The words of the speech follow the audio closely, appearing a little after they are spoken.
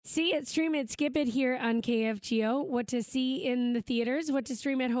See it, stream it, skip it here on KFGO. What to see in the theaters, what to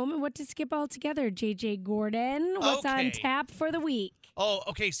stream at home, and what to skip altogether. JJ Gordon, what's on tap for the week? Oh,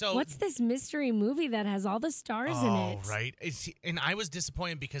 okay, so... What's this mystery movie that has all the stars in it? Oh, right. And I was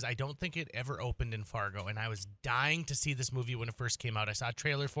disappointed because I don't think it ever opened in Fargo, and I was dying to see this movie when it first came out. I saw a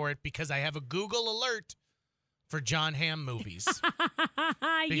trailer for it because I have a Google alert for John Hamm movies.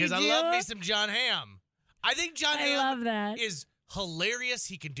 Because I love me some John Hamm. I think John Hamm is hilarious.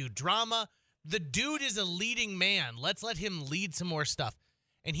 He can do drama. The dude is a leading man. Let's let him lead some more stuff.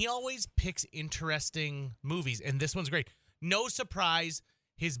 And he always picks interesting movies, and this one's great. No surprise,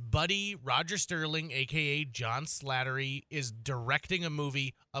 his buddy Roger Sterling, a.k.a. John Slattery, is directing a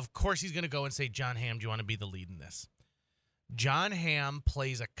movie. Of course he's going to go and say, John Hamm, do you want to be the lead in this? John Hamm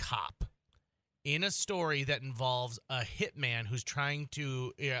plays a cop in a story that involves a hitman who's trying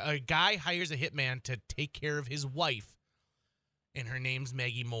to... A guy hires a hitman to take care of his wife, and her name's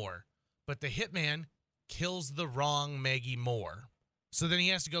Maggie Moore. But the hitman kills the wrong Maggie Moore. So then he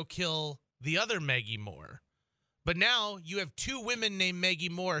has to go kill the other Maggie Moore. But now you have two women named Maggie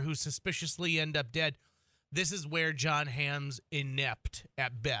Moore who suspiciously end up dead. This is where John Hamm's inept,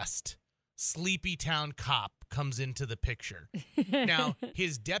 at best, sleepy town cop comes into the picture. Now,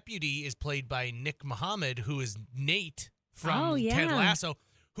 his deputy is played by Nick Mohammed, who is Nate from Ted Lasso,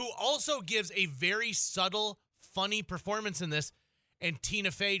 who also gives a very subtle, funny performance in this. And Tina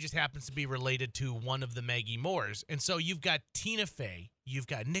Fey just happens to be related to one of the Maggie Moores. And so you've got Tina Fey, you've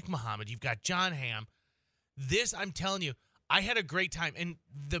got Nick Mohammed, you've got John Hamm. This, I'm telling you, I had a great time. And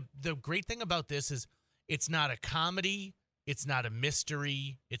the great thing about this is it's not a comedy, it's not a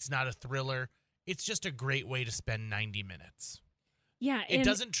mystery, it's not a thriller. It's just a great way to spend 90 minutes. Yeah. It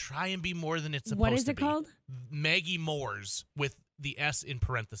doesn't try and be more than it's supposed to be. What is it called? Maggie Moores with the S in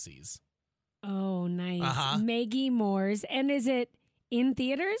parentheses. Oh, nice. Maggie Moores. And is it in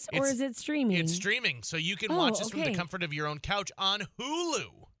theaters or is it streaming? It's streaming. So you can watch this from the comfort of your own couch on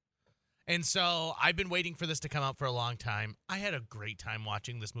Hulu. And so I've been waiting for this to come out for a long time. I had a great time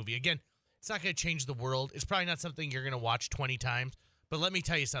watching this movie. Again, it's not going to change the world. It's probably not something you're going to watch 20 times. But let me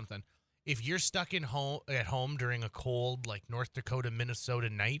tell you something. If you're stuck at home during a cold, like North Dakota, Minnesota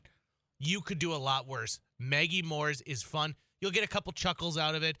night, you could do a lot worse. Maggie Moore's is fun. You'll get a couple chuckles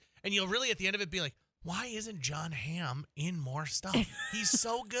out of it. And you'll really, at the end of it, be like, why isn't John Hamm in more stuff? He's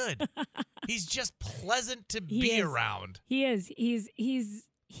so good. He's just pleasant to be around. He is. He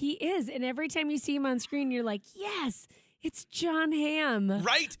is. And every time you see him on screen, you're like, yes, it's John Hamm.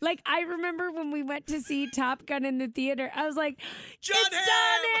 Right? Like, I remember when we went to see Top Gun in the theater, I was like, John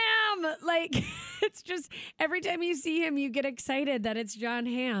Hamm! Like, it's just, every time you see him, you get excited that it's John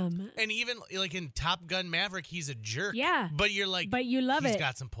Hamm. And even, like, in Top Gun Maverick, he's a jerk. Yeah. But you're like, but you love he's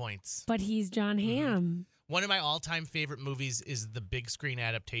got some points. But he's John Hamm. One of my all-time favorite movies is the big screen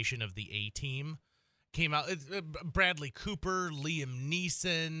adaptation of The A-Team. Came out, Bradley Cooper, Liam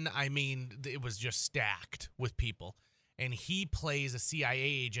Neeson. I mean, it was just stacked with people. And he plays a CIA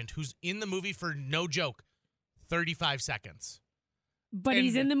agent who's in the movie for, no joke, 35 seconds. But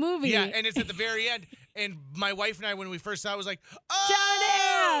he's in the movie. Yeah, and it's at the very end. And my wife and I, when we first saw it, was like,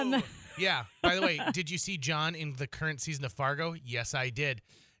 oh! John Hamm! Yeah. By the way, did you see John in the current season of Fargo? Yes, I did.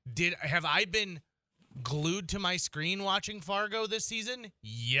 Have I been glued to my screen watching Fargo this season?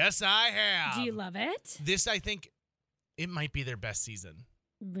 Yes, I have. Do you love it? This, I think, it might be their best season.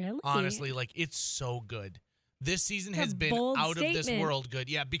 Really? Honestly, like, it's so good. This season has been out of this world good.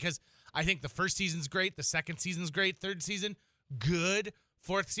 Yeah, because I think the first season's great, the second season's great, third season, good,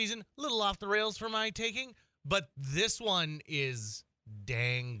 fourth season, a little off the rails for my taking, but this one is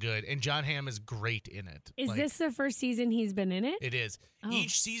dang good. And John Hamm is great in it. Is this the first season he's been in it? It is. Oh.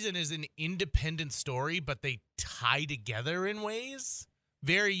 Each season is an independent story, but they tie together in ways.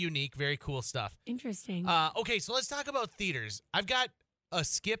 Very unique, very cool stuff. Interesting. Okay, so let's talk about theaters. I've got a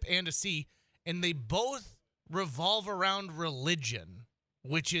skip and a C, and they both revolve around religion,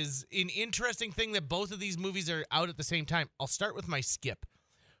 which is an interesting thing that both of these movies are out at the same time. I'll start with my skip.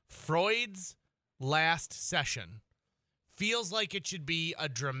 Freud's Last Session feels like it should be a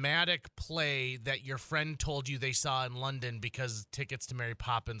dramatic play that your friend told you they saw in London because tickets to Mary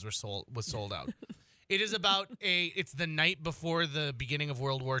Poppins was sold out. It is about it's the night before the beginning of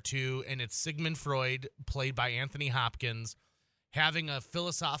World War II, and it's Sigmund Freud, played by Anthony Hopkins, having a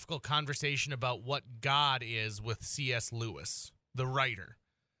philosophical conversation about what God is with C.S. Lewis, the writer.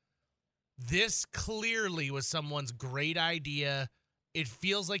 This clearly was someone's great idea. It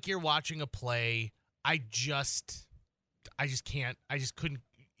feels like you're watching a play. I just couldn't.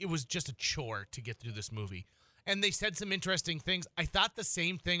 It was just a chore to get through this movie. And they said some interesting things. I thought the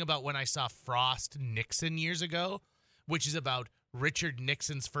same thing about when I saw Frost Nixon years ago, which is about Richard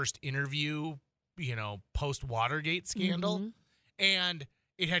Nixon's first interview, post Watergate scandal. Mm-hmm. And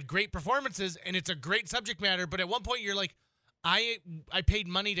it had great performances, and it's a great subject matter. But at one point, you're like, I paid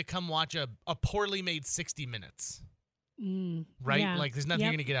money to come watch a poorly made 60 Minutes. Right? Yeah. Like, there's nothing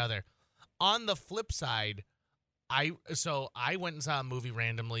you're going to get out of there. On the flip side, I went and saw a movie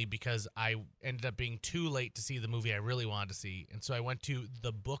randomly because I ended up being too late to see the movie I really wanted to see. And so I went to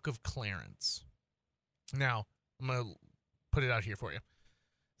The Book of Clarence. Now, I'm going to put it out here for you.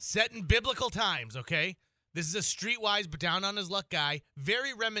 Set in biblical times, okay? This is a streetwise but down on his luck guy,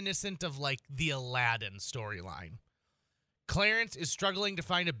 very reminiscent of like the Aladdin storyline. Clarence is struggling to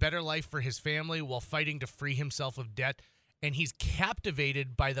find a better life for his family while fighting to free himself of debt, and he's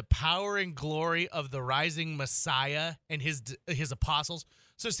captivated by the power and glory of the rising Messiah and his apostles.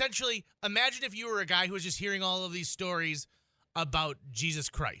 So essentially, imagine if you were a guy who was just hearing all of these stories about Jesus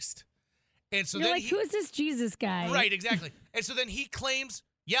Christ. And so You're then like, who is this Jesus guy? Right, exactly. And so then he claims,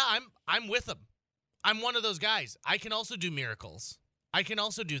 yeah, I'm with him. I'm one of those guys. I can also do miracles. I can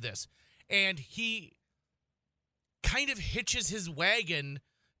also do this. And he kind of hitches his wagon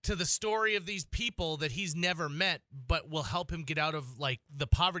to the story of these people that he's never met, but will help him get out of like the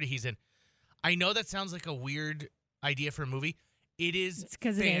poverty he's in. I know that sounds like a weird idea for a movie. It is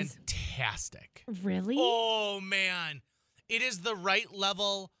fantastic. Really? Oh, man. It is the right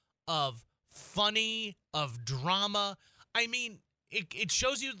level of funny, of drama. I mean, it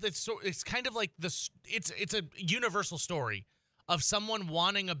shows you that it's kind of like this. It's a universal story of someone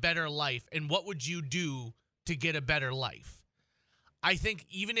wanting a better life, and what would you do to get a better life? I think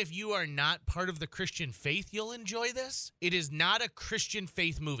even if you are not part of the Christian faith, you'll enjoy this. It is not a Christian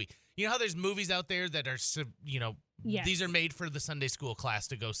faith movie. You know how there's movies out there that are, Yes. These are made for the Sunday school class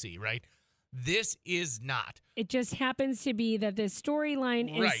to go see, right? This is not. It just happens to be that the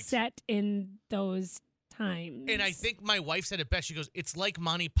storyline is set in those times. And I think my wife said it best. She goes, it's like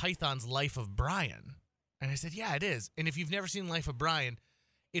Monty Python's Life of Brian. And I said, yeah, it is. And if you've never seen Life of Brian,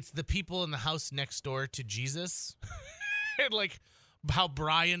 it's the people in the house next door to Jesus. And like how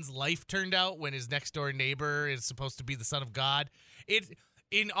Brian's life turned out when his next door neighbor is supposed to be the son of God.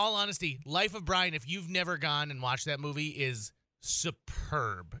 In all honesty, Life of Brian, if you've never gone and watched that movie, is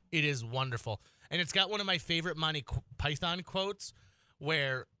superb. It is wonderful. And it's got one of my favorite Monty Python quotes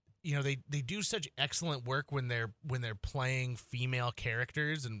where, they do such excellent work when they're playing female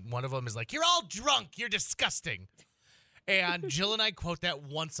characters. And one of them is like, you're all drunk. You're disgusting. And Jill and I quote that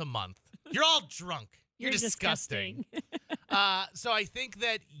once a month. You're all drunk. You're disgusting. So I think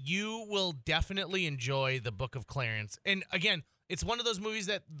that you will definitely enjoy The Book of Clarence. And again, it's one of those movies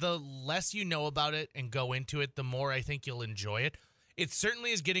that the less you know about it and go into it, the more I think you'll enjoy it. It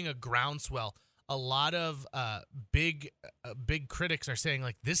certainly is getting a groundswell. A lot of big critics are saying,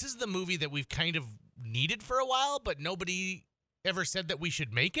 like, this is the movie that we've kind of needed for a while, but nobody ever said that we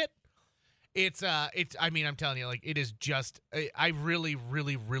should make it. I'm telling you, like, it is just, I really,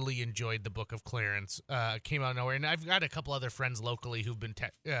 really, really enjoyed The Book of Clarence. Came out of nowhere. And I've got a couple other friends locally who've been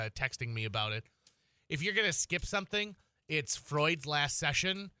texting me about it. If you're going to skip something, it's Freud's Last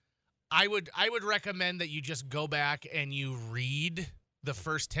Session. I would recommend that you just go back and you read the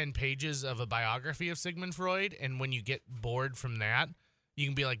first 10 pages of a biography of Sigmund Freud. And when you get bored from that, you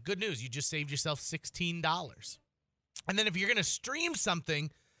can be like, good news, you just saved yourself $16. And then if you're going to stream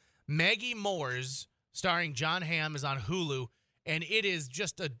something, Maggie Moore's, starring John Hamm, is on Hulu, and it is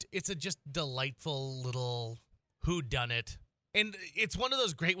just it's a delightful little whodunit. And it's one of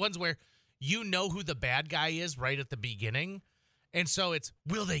those great ones where you know who the bad guy is right at the beginning. And so it's,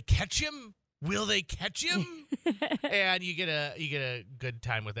 will they catch him? Will they catch him? And you get a good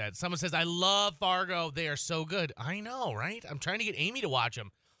time with that. Someone says, I love Fargo. They are so good. I know, right? I'm trying to get Amy to watch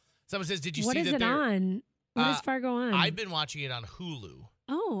them. Someone says, did you see that? What is it on? What is Fargo on? I've been watching it on Hulu.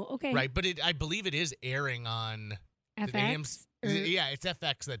 Oh, okay. Right, but I believe it is airing on FX. Yeah, it's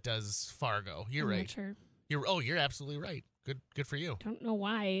FX that does Fargo. You're right. Not sure. You're absolutely right. Good for you. Don't know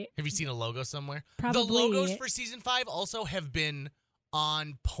why. Have you seen a logo somewhere? Probably. The logos for season 5 also have been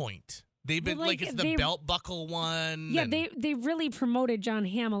on point. They've been like it's the belt buckle one. Yeah, they really promoted John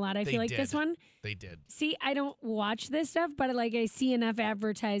Hamm a lot. I feel like this one. They did. See, I don't watch this stuff, but I see enough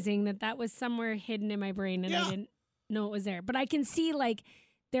advertising that was somewhere hidden in my brain, and I didn't know it was there. But I can see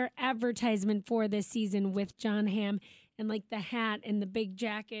their advertisement for this season with John Hamm and the hat and the big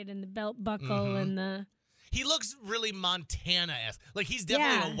jacket and the belt buckle and the. He looks really Montana-esque. Like, he's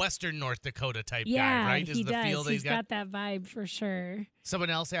definitely a Western North Dakota type guy, right? He does. He's got that vibe for sure. Someone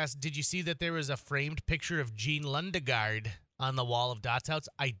else asked, did you see that there was a framed picture of Jean Lundegaard on the wall of Dot's house?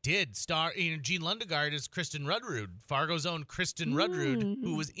 I did. Jean Lundegaard is Kristen Rudrud, Fargo's own Kristen Rudrud,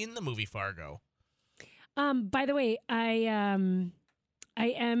 who was in the movie Fargo. By the way, I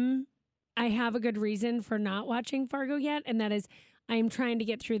have a good reason for not watching Fargo yet, and that is I am trying to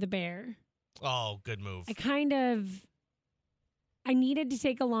get through The Bear. Oh, good move. I needed to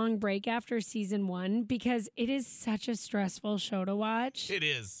take a long break after season 1 because it is such a stressful show to watch. It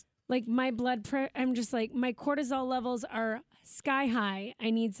is. Like my I'm just like, my cortisol levels are sky high.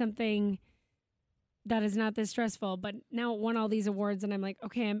 I need something that is not this stressful. But now it won all these awards and I'm like,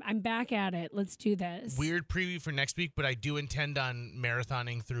 okay, I'm back at it. Let's do this. Weird preview for next week, but I do intend on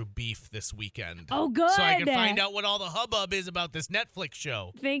marathoning through Beef this weekend. Oh, good. So I can find out what all the hubbub is about this Netflix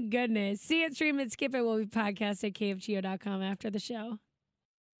show. Thank goodness. See it, stream it, skip it. We'll be podcast at kfgo.com after the show.